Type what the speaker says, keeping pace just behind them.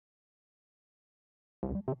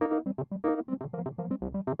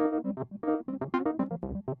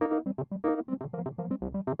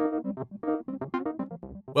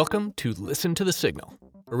Welcome to Listen to the Signal,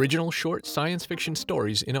 original short science fiction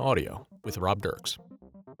stories in audio with Rob Dirks.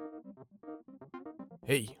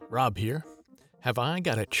 Hey, Rob here. Have I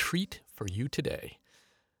got a treat for you today?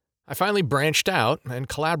 I finally branched out and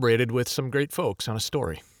collaborated with some great folks on a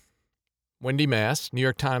story. Wendy Mass, New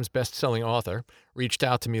York Times best-selling author, reached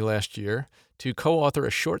out to me last year to co-author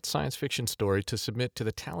a short science fiction story to submit to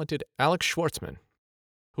the talented Alex Schwartzman,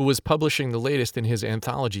 who was publishing the latest in his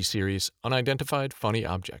anthology series, Unidentified Funny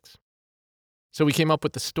Objects. So we came up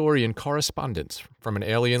with the story in correspondence from an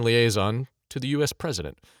alien liaison to the U.S.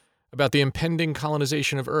 president about the impending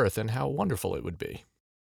colonization of Earth and how wonderful it would be.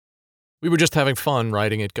 We were just having fun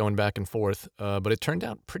writing it, going back and forth, but it turned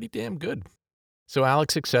out pretty damn good. So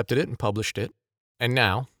Alex accepted it and published it. And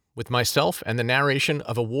now, with myself and the narration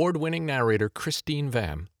of award-winning narrator Christine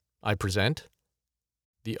Vam, I present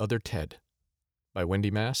The Other Ted by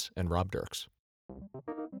Wendy Mass and Rob Dirks.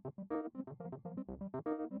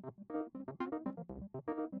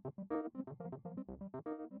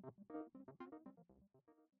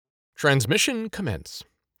 Transmission commence.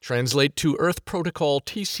 Translate to Earth Protocol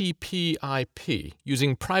TCP/IP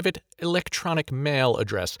using private electronic mail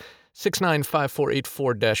address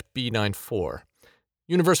 695484-B94.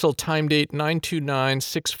 Universal time date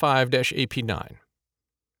 92965-AP9.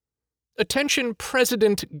 Attention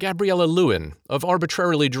President Gabriella Lewin of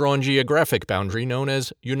arbitrarily drawn geographic boundary known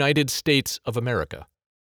as United States of America.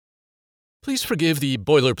 Please forgive the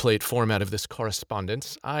boilerplate format of this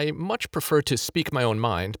correspondence. I much prefer to speak my own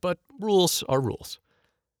mind, but rules are rules.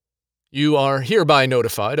 You are hereby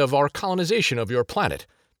notified of our colonization of your planet.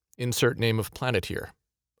 Insert name of planet here.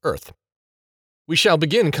 Earth. We shall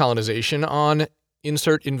begin colonization on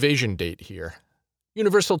insert invasion date here.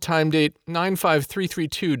 Universal time date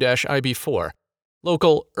 95332-IB4.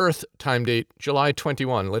 Local Earth time date July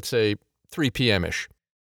 21, let's say 3 p.m.-ish.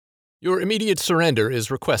 Your immediate surrender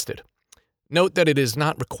is requested. Note that it is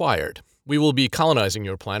not required. We will be colonizing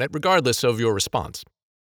your planet regardless of your response.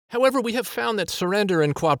 However, we have found that surrender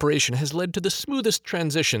and cooperation has led to the smoothest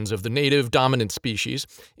transitions of the native dominant species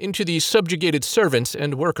into the subjugated servants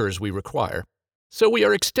and workers we require. So we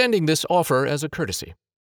are extending this offer as a courtesy.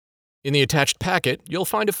 In the attached packet, you'll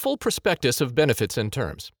find a full prospectus of benefits and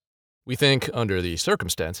terms. We think, under the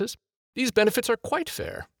circumstances, these benefits are quite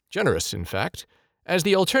fair, generous in fact, as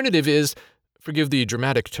the alternative is, forgive the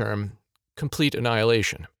dramatic term, complete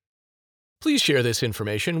annihilation. Please share this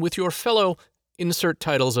information with your fellow insert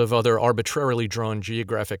titles of other arbitrarily drawn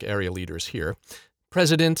geographic area leaders here,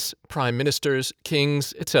 presidents, prime ministers,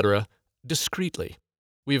 kings, etc., discreetly.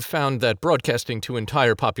 We have found that broadcasting to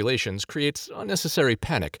entire populations creates unnecessary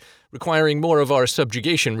panic, requiring more of our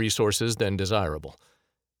subjugation resources than desirable.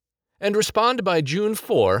 And respond by June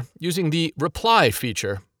 4 using the reply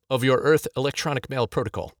feature of your Earth electronic mail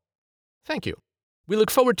protocol. Thank you. We look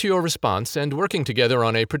forward to your response and working together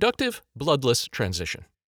on a productive, bloodless transition.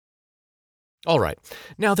 All right,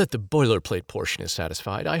 now that the boilerplate portion is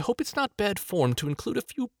satisfied, I hope it's not bad form to include a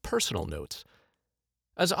few personal notes.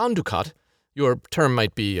 As Andukat, your term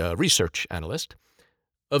might be a research analyst,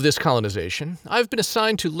 of this colonization, I've been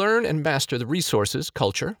assigned to learn and master the resources,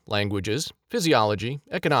 culture, languages, physiology,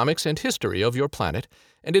 economics, and history of your planet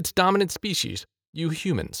and its dominant species, you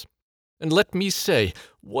humans. And let me say,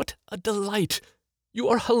 what a delight! You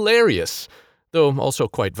are hilarious, though also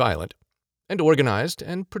quite violent, and organized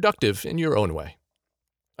and productive in your own way.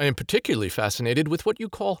 I am particularly fascinated with what you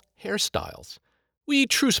call hairstyles. We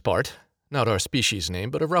Truspart, not our species name,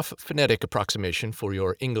 but a rough phonetic approximation for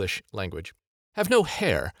your English language, have no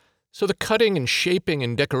hair, so the cutting and shaping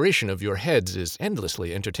and decoration of your heads is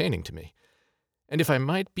endlessly entertaining to me. And if I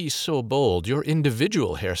might be so bold, your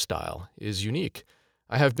individual hairstyle is unique.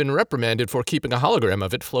 I have been reprimanded for keeping a hologram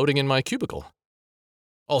of it floating in my cubicle.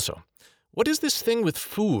 Also, what is this thing with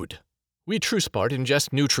food? We Truspart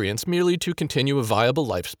ingest nutrients merely to continue a viable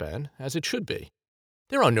lifespan, as it should be.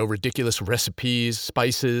 There are no ridiculous recipes,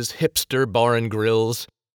 spices, hipster bar and grills,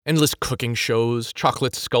 endless cooking shows,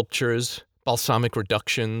 chocolate sculptures, balsamic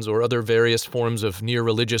reductions, or other various forms of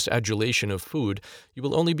near-religious adulation of food. You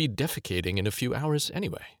will only be defecating in a few hours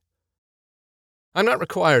anyway. I'm not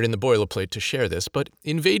required in the boilerplate to share this, but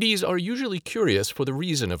invaders are usually curious for the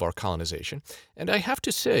reason of our colonization, and I have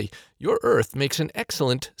to say, your Earth makes an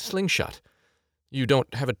excellent slingshot. You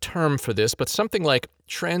don't have a term for this, but something like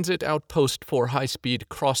transit outpost for high-speed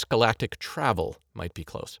cross-galactic travel might be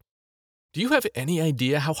close. Do you have any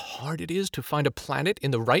idea how hard it is to find a planet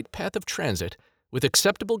in the right path of transit, with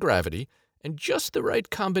acceptable gravity, and just the right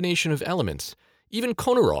combination of elements, even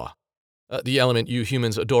Konorov, The element you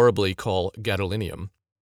humans adorably call gadolinium.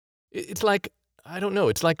 It's like, I don't know,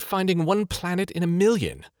 it's like finding one planet in a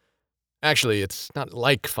million. Actually, it's not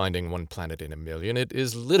like finding one planet in a million. It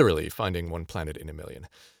is literally finding one planet in a million.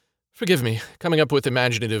 Forgive me, coming up with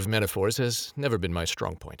imaginative metaphors has never been my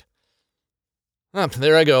strong point.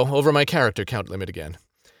 There I go, over my character count limit again.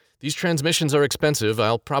 These transmissions are expensive.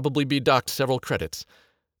 I'll probably be docked several credits.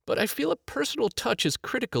 But I feel a personal touch is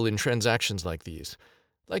critical in transactions like these.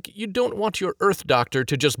 Like, you don't want your Earth doctor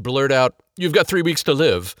to just blurt out, "You've got 3 weeks to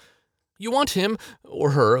live." You want him,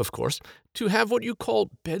 or her, of course, to have what you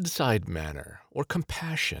call bedside manner or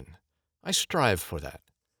compassion. I strive for that.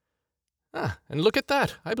 And look at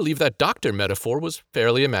that. I believe that doctor metaphor was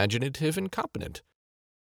fairly imaginative and competent.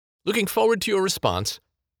 Looking forward to your response,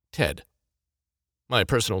 Ted. My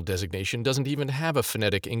personal designation doesn't even have a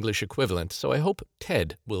phonetic English equivalent, so I hope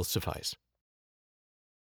Ted will suffice.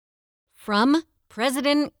 From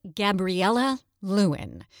President Gabriella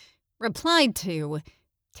Lewin. Replied to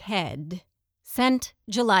Ted. Sent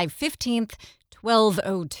July 15th,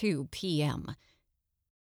 12:02 p.m.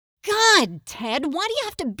 God, Ted, why do you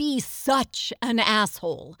have to be such an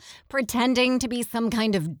asshole? Pretending to be some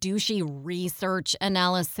kind of douchey research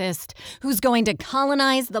analyst who's going to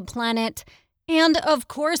colonize the planet. And, of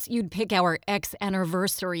course, you'd pick our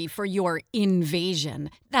X-anniversary for your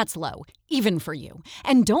invasion. That's low, even for you.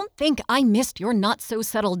 And don't think I missed your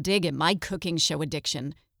not-so-subtle dig at my cooking show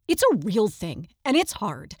addiction. It's a real thing, and it's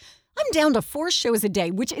hard. I'm down to 4 shows a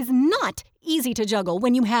day, which is not easy to juggle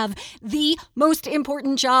when you have the most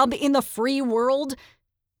important job in the free world.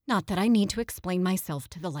 Not that I need to explain myself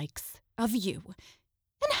to the likes of you.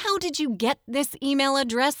 And how did you get this email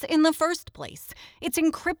address in the first place? It's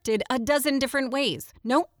encrypted a dozen different ways.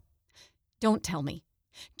 No, don't tell me.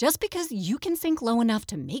 Just because you can sink low enough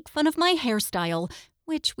to make fun of my hairstyle,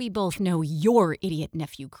 which we both know your idiot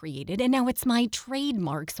nephew created, and now it's my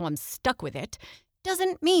trademark, so I'm stuck with it,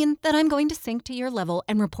 doesn't mean that I'm going to sink to your level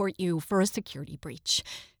and report you for a security breach.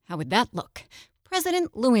 How would that look?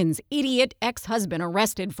 President Lewin's idiot ex-husband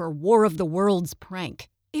arrested for War of the Worlds prank.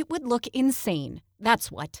 It would look insane.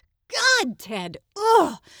 That's what. God, Ted.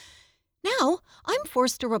 Ugh. Now, I'm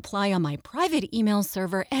forced to reply on my private email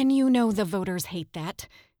server, and you know the voters hate that.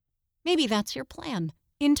 Maybe that's your plan,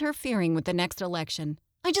 interfering with the next election.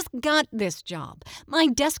 I just got this job. My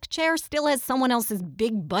desk chair still has someone else's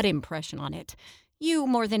big butt impression on it. You,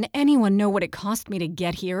 more than anyone, know what it cost me to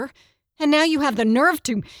get here. And now you have the nerve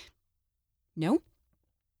to... No.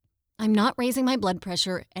 I'm not raising my blood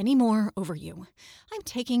pressure anymore over you. I'm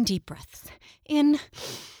taking deep breaths. In,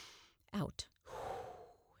 out.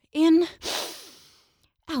 In,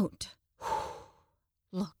 out.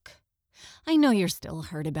 Look, I know you're still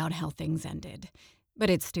hurt about how things ended, but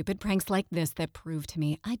it's stupid pranks like this that prove to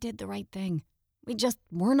me I did the right thing. We just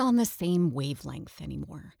weren't on the same wavelength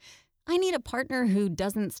anymore. I need a partner who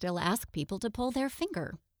doesn't still ask people to pull their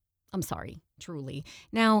finger. I'm sorry, truly.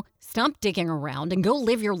 Now, stop digging around and go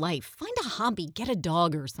live your life. Find a hobby, get a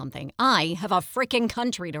dog or something. I have a frickin'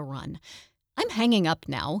 country to run. I'm hanging up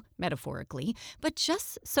now, metaphorically, but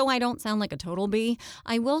just so I don't sound like a total bee,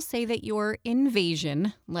 I will say that your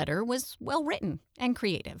invasion letter was well written and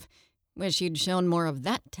creative. Wish you'd shown more of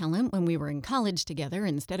that talent when we were in college together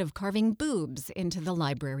instead of carving boobs into the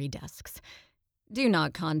library desks. Do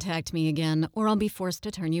not contact me again, or I'll be forced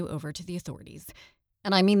to turn you over to the authorities.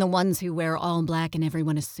 And I mean the ones who wear all black and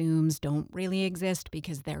everyone assumes don't really exist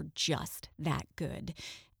because they're just that good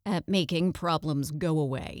at making problems go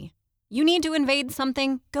away. You need to invade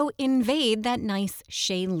something? Go invade that nice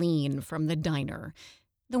Shailene from the diner.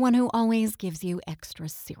 The one who always gives you extra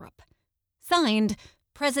syrup. Signed,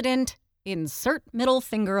 President, insert middle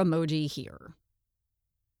finger emoji here.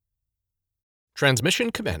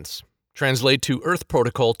 Transmission commence. Translate to Earth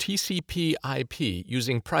Protocol TCP/IP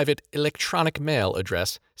using private electronic mail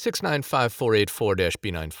address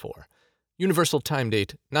 695484-B94. Universal time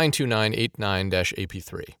date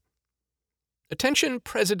 92989-AP3. Attention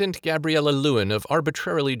President Gabriella Lewin of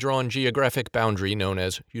arbitrarily drawn geographic boundary known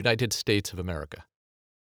as United States of America.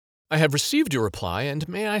 I have received your reply, and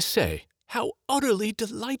may I say, how utterly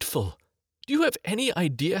delightful. Do you have any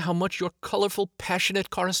idea how much your colorful, passionate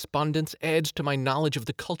correspondence adds to my knowledge of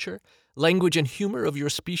the culture, language, and humor of your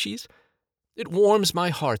species? It warms my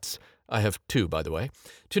hearts, I have two, by the way,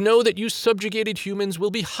 to know that you subjugated humans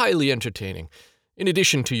will be highly entertaining, in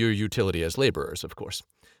addition to your utility as laborers, of course.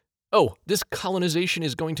 Oh, this colonization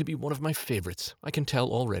is going to be one of my favorites, I can tell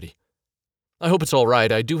already. I hope it's all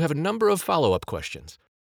right. I do have a number of follow-up questions.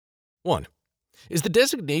 1. Is the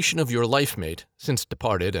designation of your life mate, since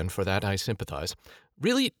departed, and for that I sympathize,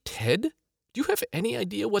 really Ted? Do you have any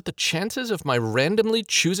idea what the chances of my randomly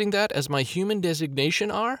choosing that as my human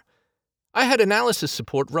designation are? I had analysis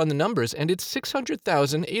support run the numbers, and it's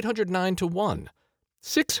 600,809 to 1.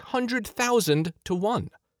 600,000 to 1.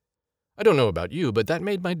 I don't know about you, but that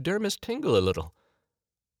made my dermis tingle a little.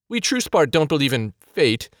 We TrueSpart don't believe in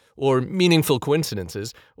fate, or meaningful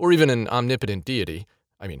coincidences, or even an omnipotent deity.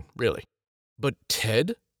 I mean, really. But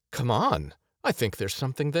Ted? Come on. I think there's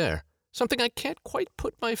something there. Something I can't quite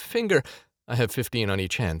put my finger— I have 15 on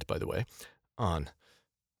each hand, by the way— on.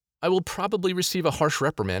 I will probably receive a harsh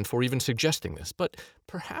reprimand for even suggesting this, but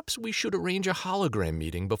perhaps we should arrange a hologram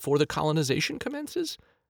meeting before the colonization commences?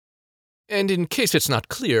 And in case it's not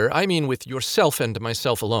clear, I mean with yourself and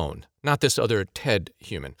myself alone, not this other Ted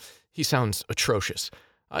human. He sounds atrocious.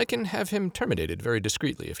 I can have him terminated very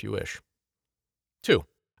discreetly if you wish. 2.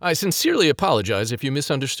 I sincerely apologize if you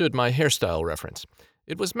misunderstood my hairstyle reference.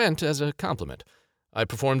 It was meant as a compliment. I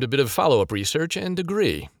performed a bit of follow-up research and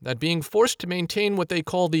agree that being forced to maintain what they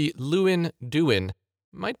call the Lewin-Dewin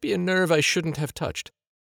might be a nerve I shouldn't have touched.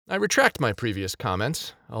 I retract my previous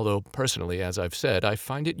comments, although personally, as I've said, I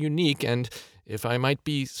find it unique and, if I might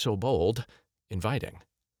be so bold, inviting.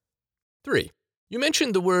 3. You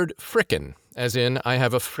mentioned the word frickin', as in I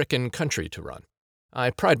have a frickin' country to run.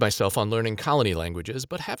 I pride myself on learning colony languages,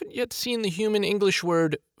 but haven't yet seen the human English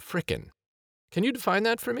word frickin'. Can you define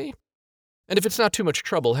that for me? And if it's not too much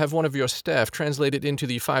trouble, have one of your staff translate it into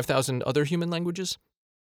the 5,000 other human languages.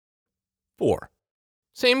 4.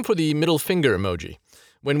 Same for the middle finger emoji.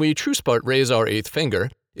 When we TrueSpart raise our 8th finger,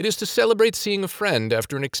 it is to celebrate seeing a friend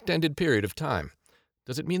after an extended period of time.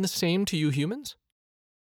 Does it mean the same to you humans?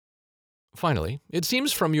 Finally, it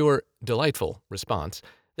seems from your delightful response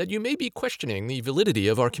that you may be questioning the validity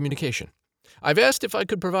of our communication. I've asked if I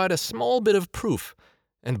could provide a small bit of proof,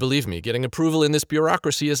 and believe me, getting approval in this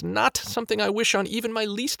bureaucracy is not something I wish on even my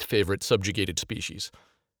least favorite subjugated species.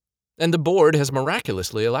 And the board has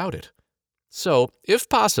miraculously allowed it. So, if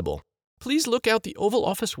possible, please look out the Oval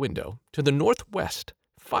Office window to the northwest,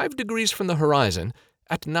 5 degrees from the horizon,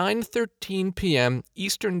 at 9:13 p.m.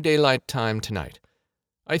 Eastern Daylight Time tonight.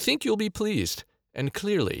 I think you'll be pleased and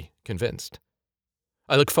clearly convinced.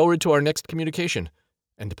 I look forward to our next communication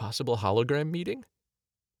and a possible hologram meeting.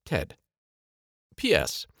 Ted.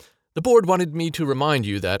 P.S. The board wanted me to remind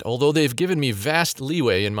you that although they've given me vast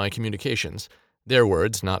leeway in my communications— their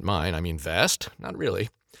words, not mine, I mean vast, not really—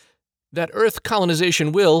 that Earth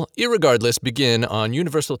colonization will, irregardless, begin on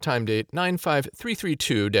Universal Time Date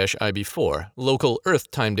 95332-IB4, local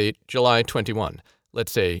Earth Time Date July 21,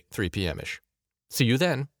 let's say 3 p.m.-ish. See you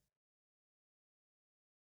then.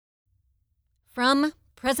 From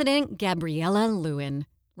President Gabriella Lewin.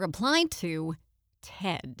 Reply to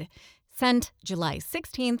Ted. Sent July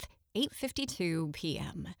 16th, 8:52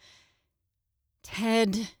 p.m.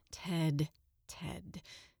 Ted.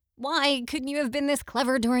 Why couldn't you have been this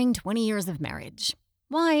clever during 20 years of marriage?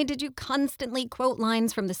 Why did you constantly quote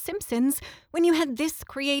lines from The Simpsons when you had this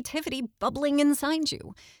creativity bubbling inside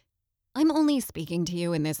you? I'm only speaking to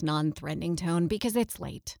you in this non-threatening tone because it's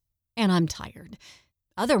late, and I'm tired.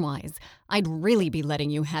 Otherwise, I'd really be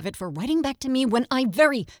letting you have it for writing back to me when I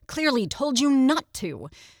very clearly told you not to.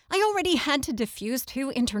 I already had to defuse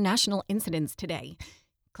 2 international incidents today.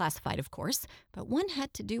 Classified, of course, but one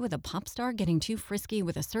had to do with a pop star getting too frisky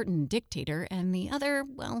with a certain dictator, and the other,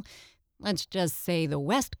 well, let's just say the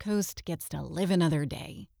West Coast gets to live another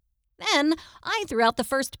day. Then I threw out the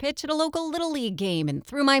first pitch at a local Little League game and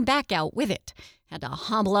threw my back out with it. Had to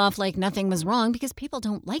hobble off like nothing was wrong because people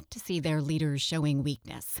don't like to see their leaders showing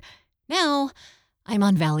weakness. Now I'm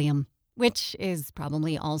on Valium, which is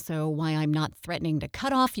probably also why I'm not threatening to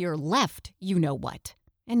cut off your left you-know-what.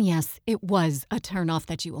 And yes, it was a turnoff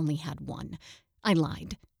that you only had one. I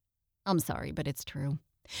lied. I'm sorry, but it's true.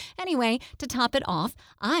 Anyway, to top it off,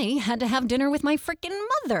 I had to have dinner with my frickin'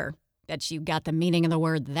 mother. Bet you got the meaning of the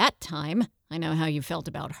word that time. I know how you felt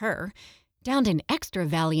about her. Downed an extra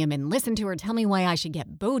Valium and listened to her tell me why I should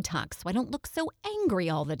get Botox so I don't look so angry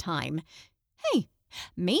all the time. Hey,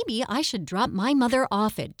 maybe I should drop my mother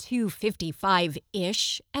off at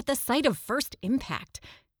 2:55-ish at the site of first impact.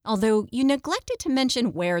 Although you neglected to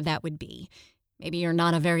mention where that would be. Maybe you're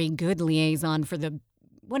not a very good liaison for the—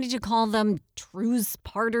 what did you call them?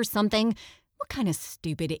 TrueSpart or something? What kind of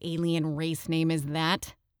stupid alien race name is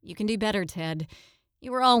that? You can do better, Ted.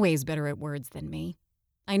 You were always better at words than me.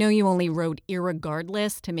 I know you only wrote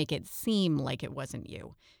irregardless to make it seem like it wasn't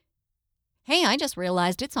you. Hey, I just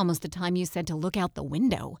realized it's almost the time you said to look out the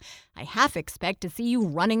window. I half expect to see you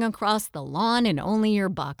running across the lawn in only your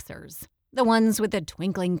boxers. The ones with the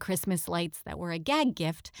twinkling Christmas lights that were a gag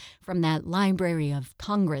gift from that Library of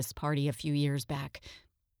Congress party a few years back.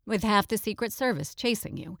 with half the Secret Service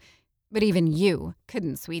chasing you. But even you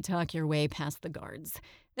couldn't sweet-talk your way past the guards.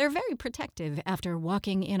 They're very protective after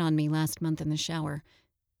walking in on me last month in the shower.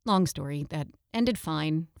 Long story that ended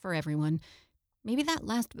fine for everyone. Maybe that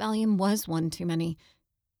last volume was one too many.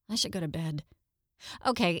 I should go to bed.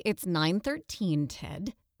 Okay, it's 9:13,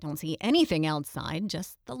 Ted. Don't see anything outside,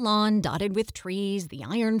 just the lawn dotted with trees, the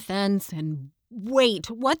iron fence, and wait,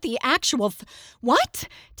 what the actual what?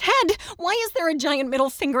 Ted, why is there a giant middle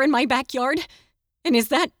finger in my backyard? And is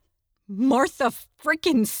that Martha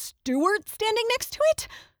frickin' Stewart standing next to it?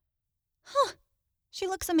 Huh, she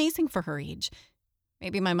looks amazing for her age.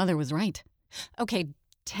 Maybe my mother was right. Okay,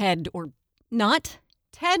 Ted, or not.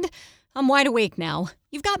 Ted, I'm wide awake now.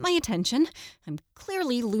 You've got my attention. I'm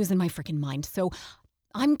clearly losing my frickin' mind, so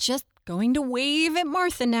I'm just going to wave at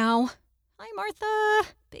Martha now. Hi, Martha.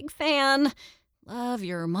 Big fan. Love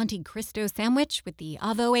your Monte Cristo sandwich with the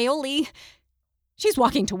avo aioli. She's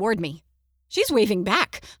walking toward me. She's waving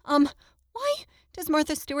back. Why does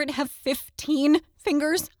Martha Stewart have 15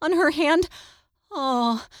 fingers on her hand?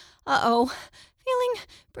 Oh, uh-oh. Feeling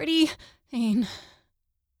pretty pain.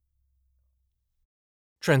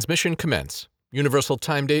 Transmission commence. Universal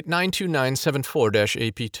time date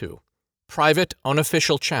 92974-AP2. Private,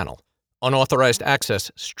 unofficial channel. Unauthorized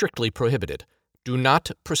access strictly prohibited. Do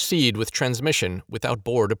not proceed with transmission without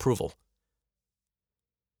board approval.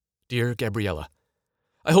 Dear Gabriella,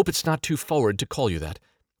 I hope it's not too forward to call you that,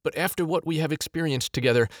 but after what we have experienced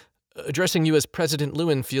together, addressing you as President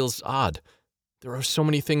Lewin feels odd. There are so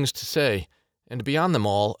many things to say, and beyond them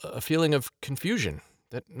all, a feeling of confusion,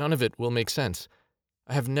 that none of it will make sense.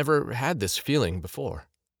 I have never had this feeling before.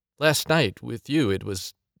 Last night, with you, it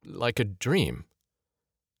was like a dream.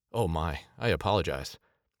 Oh my, I apologize.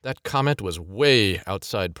 That comment was way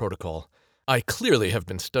outside protocol. I clearly have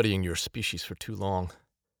been studying your species for too long.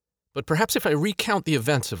 But perhaps if I recount the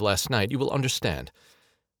events of last night, you will understand.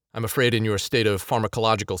 I'm afraid in your state of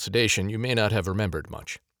pharmacological sedation, you may not have remembered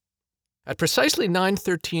much. At precisely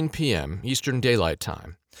 9:13 p.m. Eastern Daylight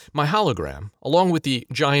Time, my hologram, along with the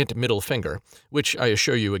giant middle finger, which I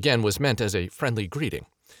assure you again was meant as a friendly greeting,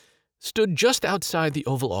 stood just outside the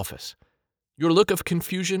Oval Office. Your look of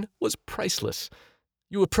confusion was priceless.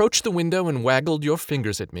 You approached the window and waggled your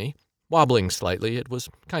fingers at me, wobbling slightly. It was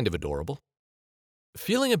kind of adorable.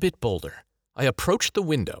 Feeling a bit bolder, I approached the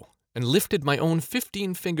window and lifted my own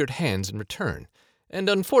 15-fingered hands in return, and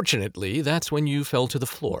unfortunately, that's when you fell to the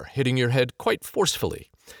floor, hitting your head quite forcefully.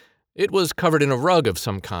 It was covered in a rug of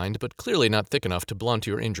some kind, but clearly not thick enough to blunt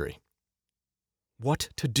your injury. What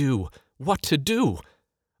to do? What to do?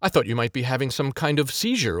 I thought you might be having some kind of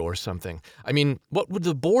seizure or something. I mean, what would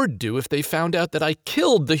the board do if they found out that I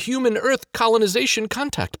killed the human Earth colonization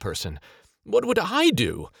contact person? What would I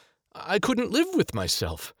do? I couldn't live with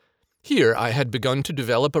myself. Here I had begun to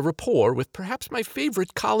develop a rapport with perhaps my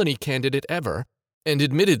favorite colony candidate ever, and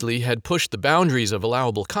admittedly had pushed the boundaries of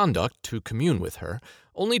allowable conduct to commune with her,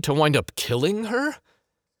 only to wind up killing her?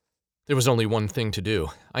 There was only one thing to do.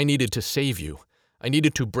 I needed to save you. I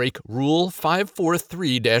needed to break Rule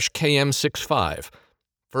 543-KM65.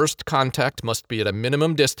 First contact must be at a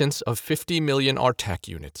minimum distance of 50 million RTAC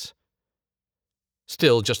units.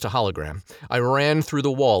 Still just a hologram, I ran through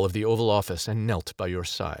the wall of the Oval Office and knelt by your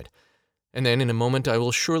side. And then, in a moment I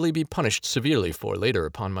will surely be punished severely for later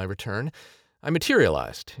upon my return, I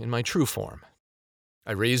materialized in my true form.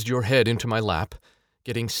 I raised your head into my lap,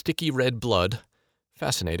 getting sticky red blood,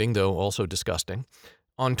 fascinating though also disgusting,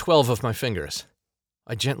 on 12 of my fingers.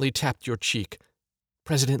 I gently tapped your cheek.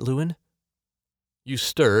 President Lewin? You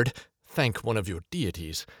stirred, thank one of your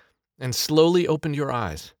deities, and slowly opened your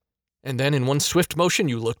eyes. And then in one swift motion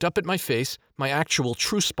you looked up at my face, my actual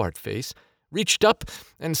TrueSpart face, reached up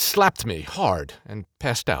and slapped me hard and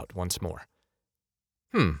passed out once more.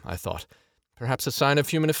 I thought. Perhaps a sign of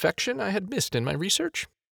human affection I had missed in my research?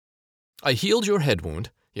 I healed your head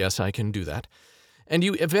wound. Yes, I can do that. And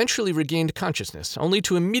you eventually regained consciousness, only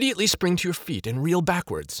to immediately spring to your feet and reel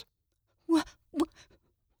backwards. What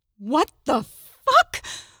the fuck?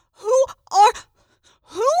 Who?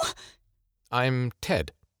 I'm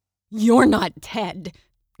Ted. You're not Ted.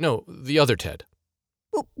 No, the other Ted.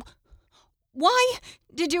 Why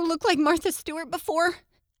did you look like Martha Stewart before?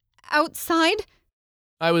 Outside?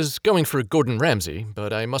 I was going for Gordon Ramsay,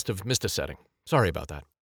 but I must have missed a setting. Sorry about that.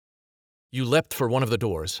 You leapt for one of the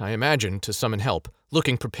doors, I imagined to summon help,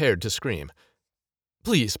 looking prepared to scream.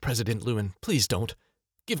 Please, President Lewin, please don't.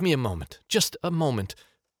 Give me a moment, just a moment.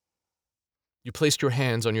 You placed your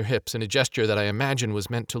hands on your hips in a gesture that I imagine was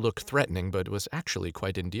meant to look threatening, but was actually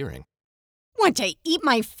quite endearing. Want to eat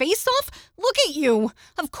my face off? Look at you!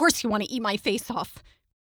 Of course you want to eat my face off.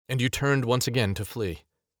 And you turned once again to flee.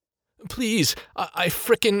 Please, I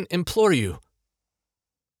frickin' implore you.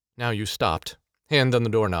 Now you stopped, hand on the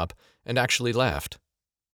doorknob, and actually laughed.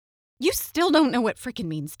 You still don't know what frickin'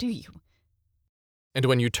 means, do you? And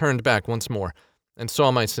when you turned back once more and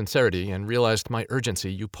saw my sincerity and realized my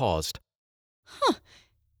urgency, you paused. Huh.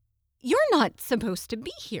 You're not supposed to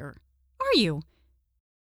be here, are you?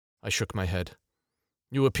 I shook my head.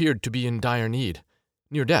 You appeared to be in dire need,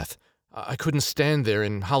 near death. I couldn't stand there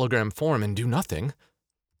in hologram form and do nothing.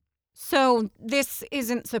 So this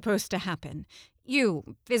isn't supposed to happen.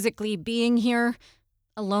 You physically being here,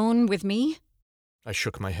 alone with me? I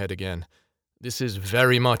shook my head again. This is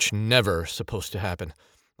very much never supposed to happen.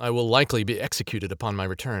 I will likely be executed upon my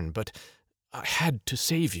return, but I had to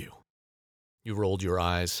save you. You rolled your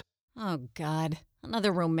eyes. Oh, God.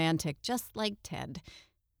 Another romantic, just like Ted.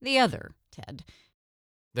 The other Ted.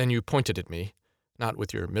 Then you pointed at me, not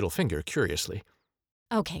with your middle finger, curiously.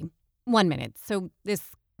 Okay, 1 minute. So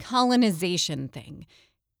this colonization thing,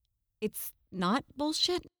 it's not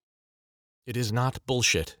bullshit? It is not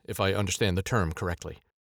bullshit, if I understand the term correctly.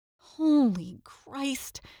 Holy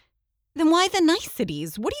Christ. Then why the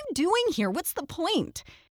niceties? What are you doing here? What's the point?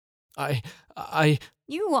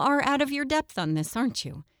 You are out of your depth on this, aren't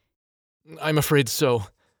you? I'm afraid so.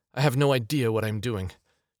 I have no idea what I'm doing.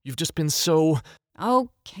 You've just been so...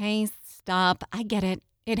 Okay, stop. I get it.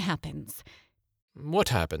 It happens. What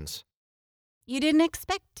happens? You didn't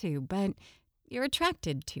expect to, but you're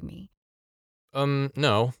attracted to me.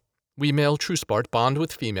 No. We male TrueSpart bond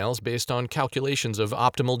with females based on calculations of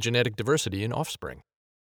optimal genetic diversity in offspring.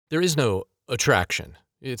 There is no attraction.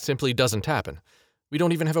 It simply doesn't happen. We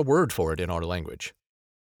don't even have a word for it in our language.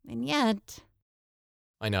 And yet...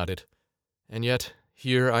 I nodded. And yet,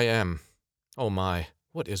 here I am. Oh my,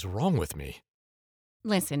 what is wrong with me?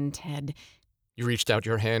 Listen, Ted. You reached out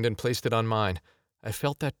your hand and placed it on mine. I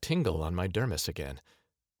felt that tingle on my dermis again.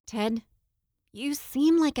 Ted, you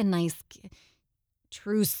seem like a nice...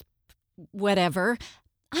 whatever.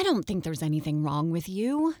 I don't think there's anything wrong with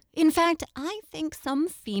you. In fact, I think some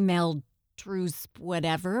female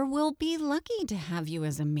whatever will be lucky to have you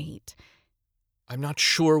as a mate. I'm not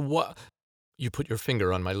sure what... You put your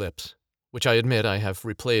finger on my lips, which I admit I have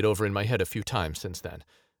replayed over in my head a few times since then.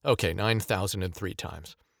 Okay, 9,003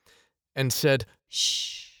 times. And said,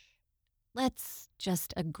 Shh. Let's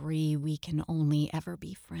just agree we can only ever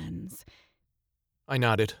be friends. I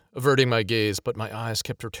nodded, averting my gaze, but my eyes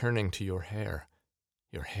kept returning to your hair.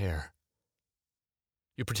 Your hair.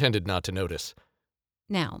 You pretended not to notice.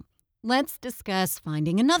 Now, let's discuss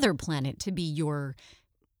finding another planet to be your...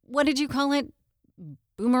 What did you call it?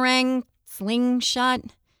 Boomerang? Slingshot?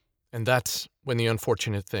 And that's when the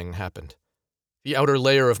unfortunate thing happened. The outer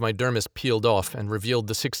layer of my dermis peeled off and revealed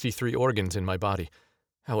the 63 organs in my body.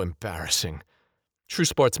 How embarrassing.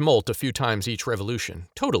 TrueSparts molt a few times each revolution.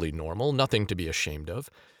 Totally normal, nothing to be ashamed of.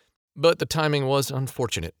 But the timing was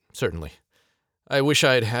unfortunate, certainly. I wish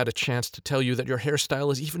I had had a chance to tell you that your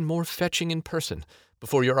hairstyle is even more fetching in person,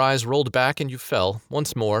 before your eyes rolled back and you fell,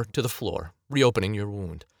 once more, to the floor, reopening your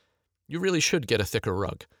wound. You really should get a thicker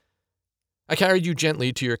rug. I carried you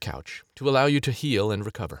gently to your couch, to allow you to heal and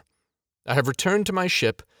recover. I have returned to my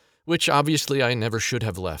ship, which obviously I never should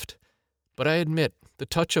have left. But I admit, the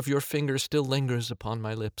touch of your finger still lingers upon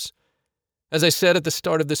my lips. As I said at the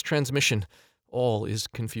start of this transmission, all is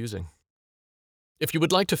confusing. If you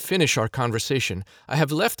would like to finish our conversation, I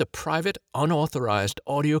have left a private, unauthorized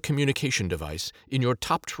audio communication device in your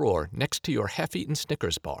top drawer next to your half-eaten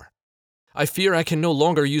Snickers bar. I fear I can no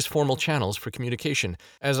longer use formal channels for communication,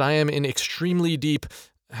 as I am in extremely deep,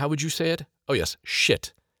 how would you say it? Oh yes,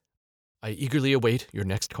 shit. I eagerly await your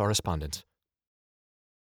next correspondence.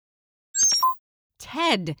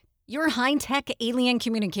 Ted, your high-tech alien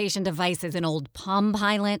communication device is an old Palm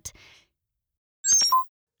Pilot.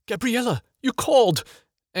 Gabriella, you called!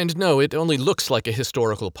 And no, it only looks like a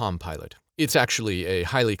historical Palm Pilot. It's actually a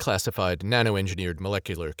highly classified nano-engineered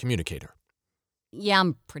molecular communicator. Yeah,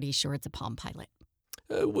 I'm pretty sure it's a Palm Pilot.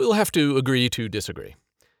 We'll have to agree to disagree.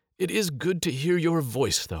 It is good to hear your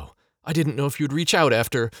voice, though. I didn't know if you'd reach out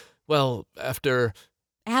after...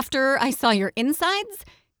 After I saw your insides?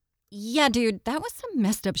 Yeah, dude, that was some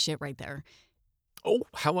messed up shit right there. Oh,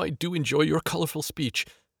 how I do enjoy your colorful speech.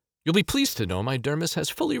 You'll be pleased to know my dermis has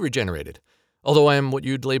fully regenerated, although I am what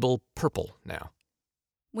you'd label purple now.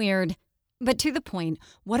 Weird. But to the point,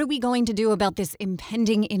 what are we going to do about this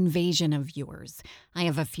impending invasion of yours? I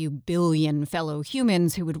have a few billion fellow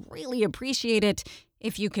humans who would really appreciate it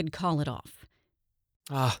if you could call it off.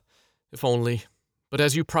 Ah, if only. But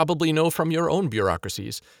as you probably know from your own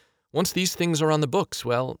bureaucracies, once these things are on the books,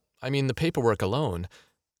 well, I mean the paperwork alone.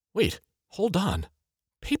 Wait, hold on.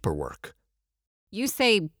 Paperwork? You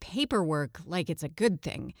say paperwork like it's a good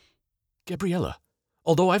thing. Gabriella,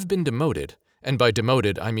 although I've been demoted, and by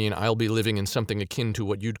demoted I mean I'll be living in something akin to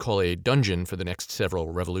what you'd call a dungeon for the next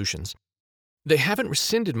several revolutions, they haven't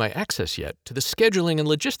rescinded my access yet to the scheduling and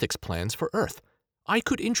logistics plans for Earth. I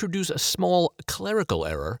could introduce a small clerical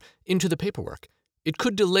error into the paperwork. It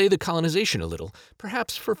could delay the colonization a little,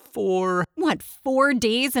 perhaps for 4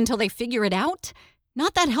 days until they figure it out?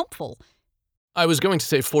 Not that helpful. I was going to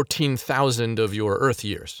say 14,000 of your Earth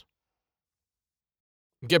years.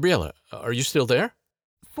 Gabriella, are you still there?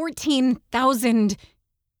 14,000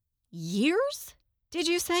 years, did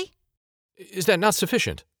you say? Is that not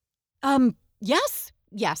sufficient? Yes,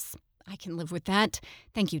 I can live with that.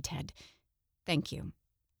 Thank you, Ted. Thank you.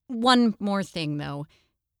 One more thing, though.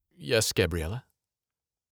 Yes, Gabriella?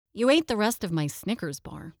 You ate the rest of my Snickers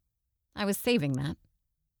bar. I was saving that.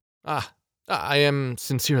 I am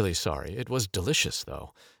sincerely sorry. It was delicious,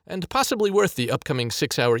 though, and possibly worth the upcoming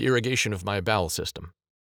 6-hour irrigation of my bowel system.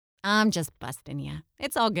 I'm just busting you.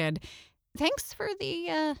 It's all good. Thanks for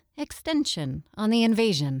the, extension on the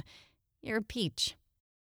invasion. You're a peach.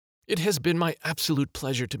 It has been my absolute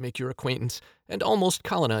pleasure to make your acquaintance and almost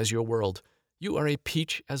colonize your world. You are a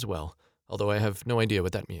peach as well, although I have no idea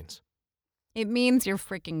what that means. It means you're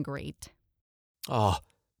freaking great.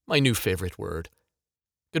 My new favorite word.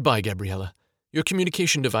 Goodbye, Gabriella. Your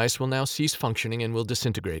communication device will now cease functioning and will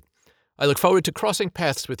disintegrate. I look forward to crossing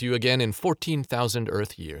paths with you again in 14,000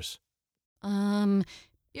 Earth years.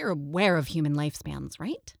 You're aware of human lifespans,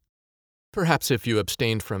 right? Perhaps if you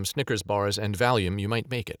abstained from Snickers bars and Valium, you might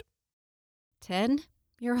make it. Ted,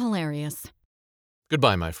 you're hilarious.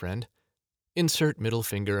 Goodbye, my friend. Insert middle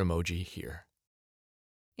finger emoji here.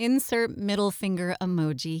 Insert middle finger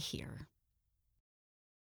emoji here.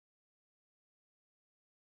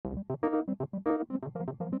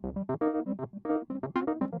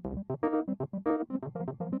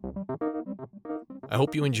 I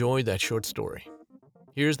hope you enjoyed that short story.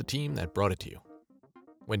 Here's the team that brought it to you.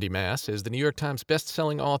 Wendy Mass is the New York Times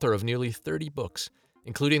best-selling author of nearly 30 books,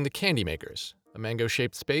 including The Candy Makers, A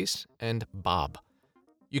Mango-Shaped Space, and Bob.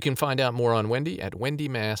 You can find out more on Wendy at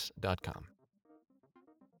wendymass.com.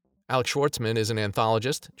 Alex Schwartzman is an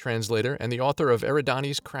anthologist, translator, and the author of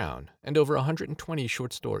Eridani's Crown and over 120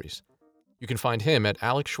 short stories. You can find him at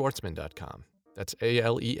alexschwartzman.com. That's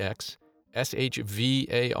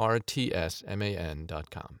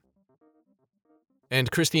ALEXSHVARTSMAN.com. And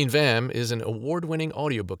Christine Vam is an award-winning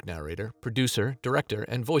audiobook narrator, producer, director,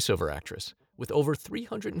 and voiceover actress with over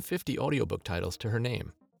 350 audiobook titles to her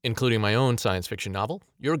name, including my own science fiction novel,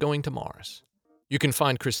 You're Going to Mars. You can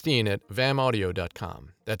find Christine at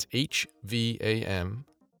vamaudio.com. That's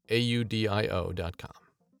HVAMAUDIO.com.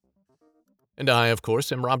 And I, of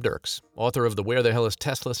course, am Rob Dirks, author of the Where the Hell is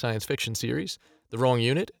Tesla science fiction series, The Wrong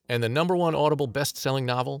Unit, and the #1 Audible best-selling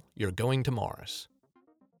novel, You're Going to Mars.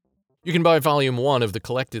 You can buy Volume 1 of the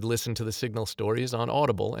collected Listen to the Signal stories on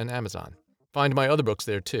Audible and Amazon. Find my other books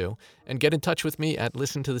there, too, and get in touch with me at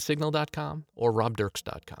listentothesignal.com or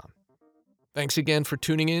robdirks.com. Thanks again for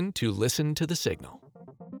tuning in to Listen to the Signal.